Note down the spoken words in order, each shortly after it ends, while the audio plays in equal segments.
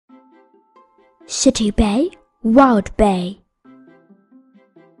City Bay, Wild Bay.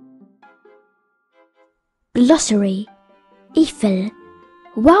 Glossary. Eiffel,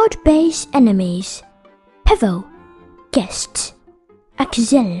 Wild Bay's enemies. Pebble, guests.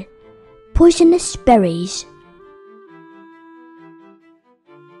 Axel, poisonous berries.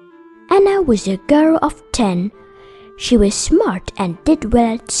 Anna was a girl of 10. She was smart and did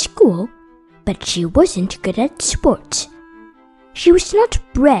well at school, but she wasn't good at sports. She was not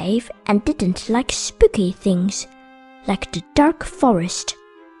brave and didn't like spooky things, like the dark forest.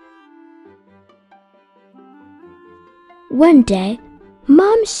 One day,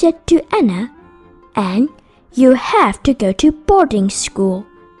 Mom said to Anna, "Anne, you have to go to boarding school."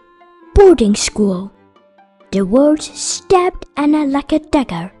 Boarding school. The words stabbed Anna like a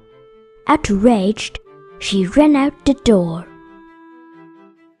dagger. Outraged, she ran out the door.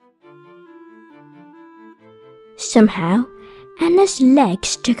 Somehow, Anna's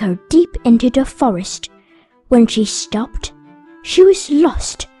legs took her deep into the forest. When she stopped, she was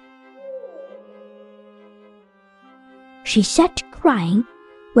lost. She sat crying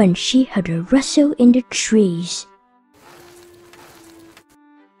when she heard a rustle in the trees.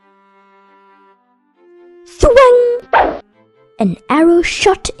 Thwang! An arrow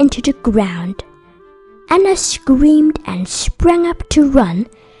shot into the ground. Anna screamed and sprang up to run,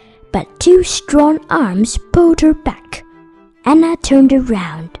 but two strong arms pulled her back. Anna turned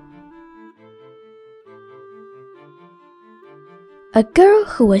around. A girl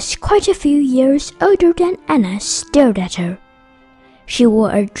who was quite a few years older than Anna stared at her. She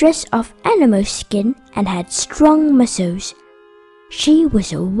wore a dress of animal skin and had strong muscles. She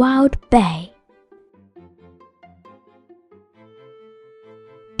was a wild bay.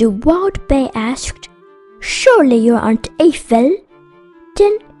 The wild bay asked, "Surely you aren't Eiffel?"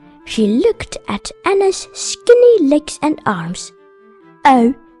 Then she looked at Anna's skinny legs and arms.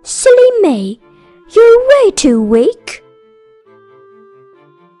 "Oh, silly me, you're way too weak."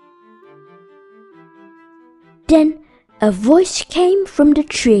 Then a voice came from the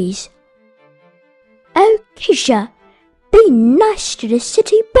trees. "Oh, Keisha, be nice to the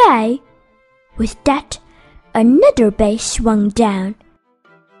city bay." With that, another bay swung down.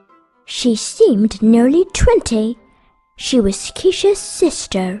 She seemed nearly 20. She was Keisha's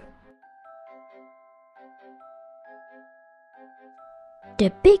sister.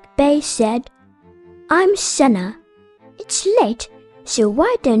 The big bay said, "I'm Senna. It's late, so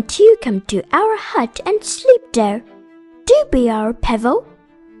why don't you come to our hut and sleep there? Do be our pebble."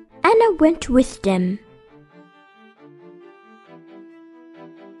 Anna went with them.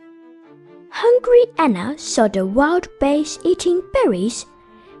 Hungry Anna saw the wild bays eating berries,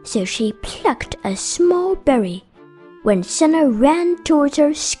 so she plucked a small berry when Senna ran towards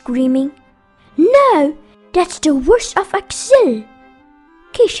her screaming, "No, that's the worst of Axel."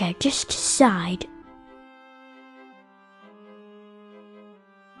 Keisha just sighed.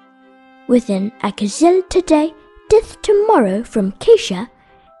 With an Axel today, death tomorrow from Keisha,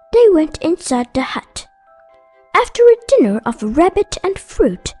 they went inside the hut. After a dinner of rabbit and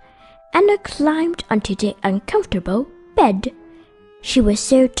fruit, Anna climbed onto the uncomfortable bed. She was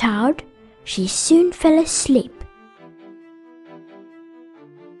so tired, she soon fell asleep.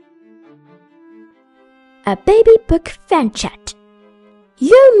 A baby book fan chat.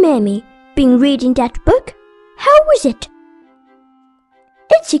 "Yo, Mammy, been reading that book? How was it?"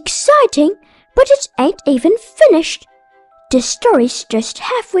 "It's exciting, but it ain't even finished. The story's just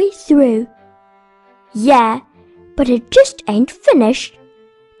halfway through." "Yeah, but it just ain't finished.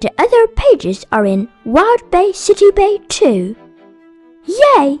 The other pages are in Wild Bay City Bay too."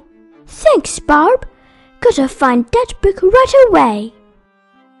 "Yay! Thanks, Barb. Gotta find that book right away."